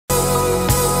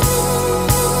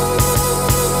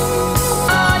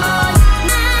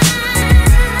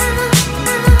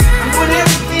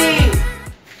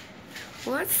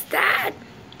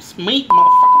It's me,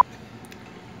 motherfucker.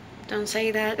 Don't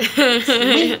say that.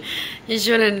 You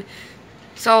shouldn't.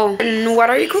 So, what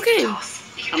are you cooking?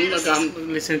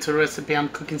 I'm listening to the recipe. I'm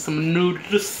cooking some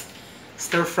noodles.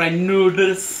 Stir-fried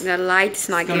noodles. The light's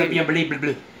not It's gonna good. be a blah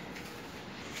blah blah.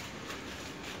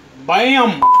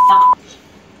 Bam!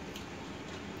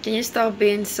 Can you stop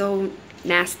being so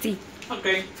nasty?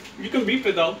 Okay, you can beep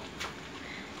it though.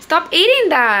 Stop eating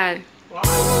that!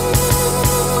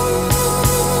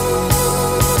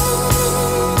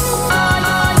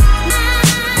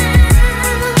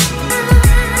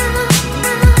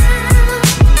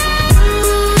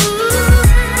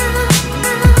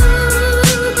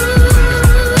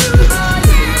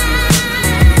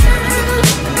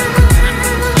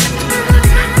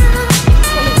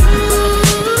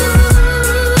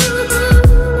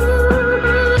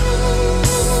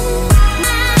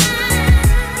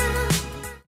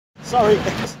 Sorry.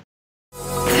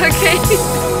 Okay.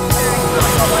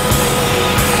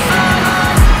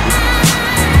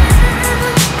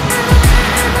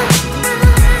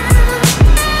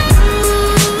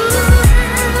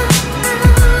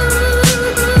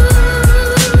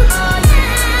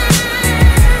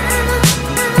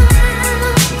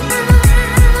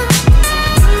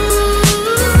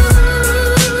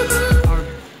 Our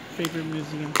favorite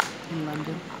museum in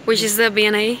London. Which is the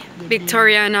V&A,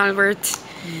 Victoria and Albert.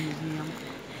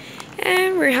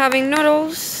 And we're having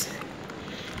noodles.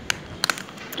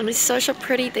 And it's such a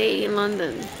pretty day in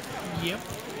London. Yep.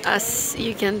 As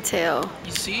you can tell.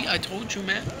 You see, I told you,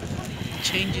 man. It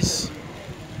changes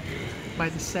by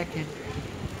the second.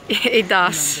 It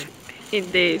does.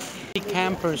 It did.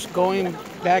 Campers going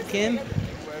back in,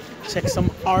 check some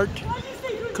art,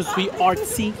 cause we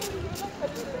artsy.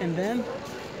 And then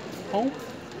home.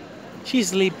 She's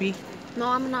sleepy. No,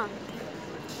 I'm not.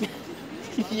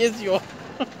 Yes, you are.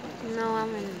 No,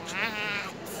 I'm not.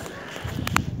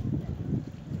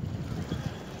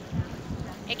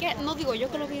 Es que no digo yo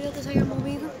que los videos te se hayan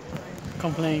movido.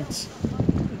 Complaints.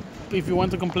 If you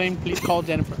want to complain, please call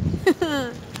Jennifer.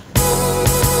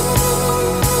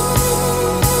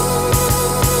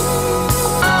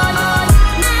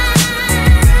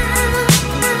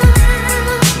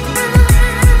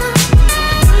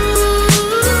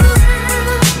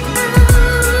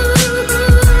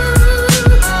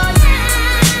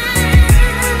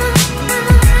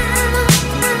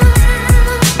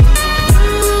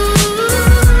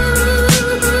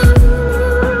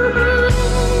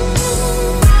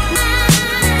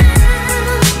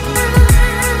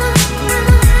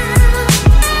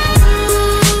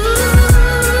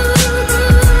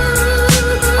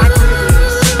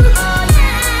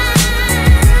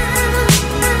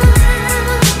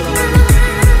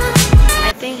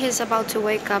 He's about to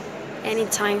wake up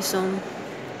anytime soon.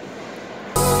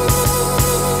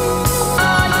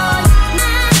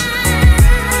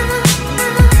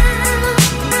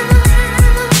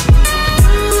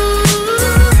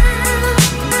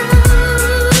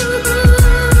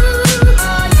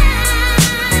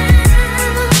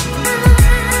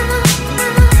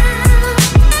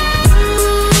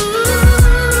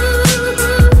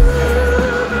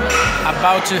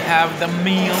 About to have the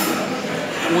meal.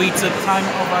 We took time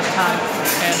of our time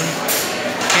and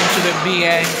came to the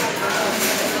V&A.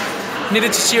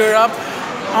 Needed to cheer up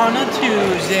on a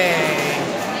Tuesday.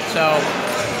 So,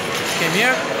 came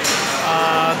here.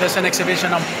 There's an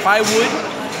exhibition on plywood,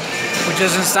 which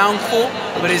doesn't sound cool,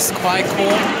 but it's quite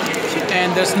cool.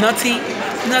 And there's nutty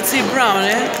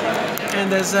brownie.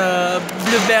 And there's a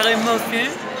blueberry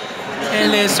muffin.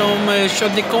 And there's some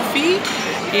shot de coffee.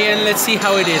 And let's see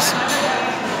how it is.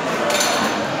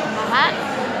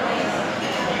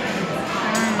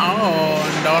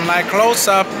 Oh, don't like close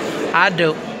up. I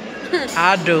do.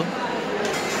 I do.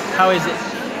 How is it?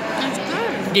 It's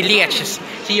good. Delicious.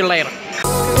 See you later.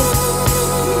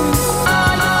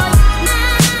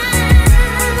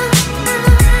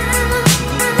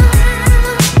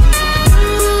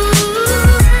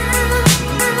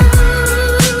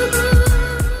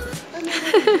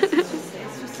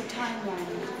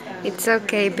 It's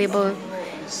okay, people.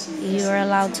 You're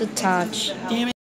allowed to touch.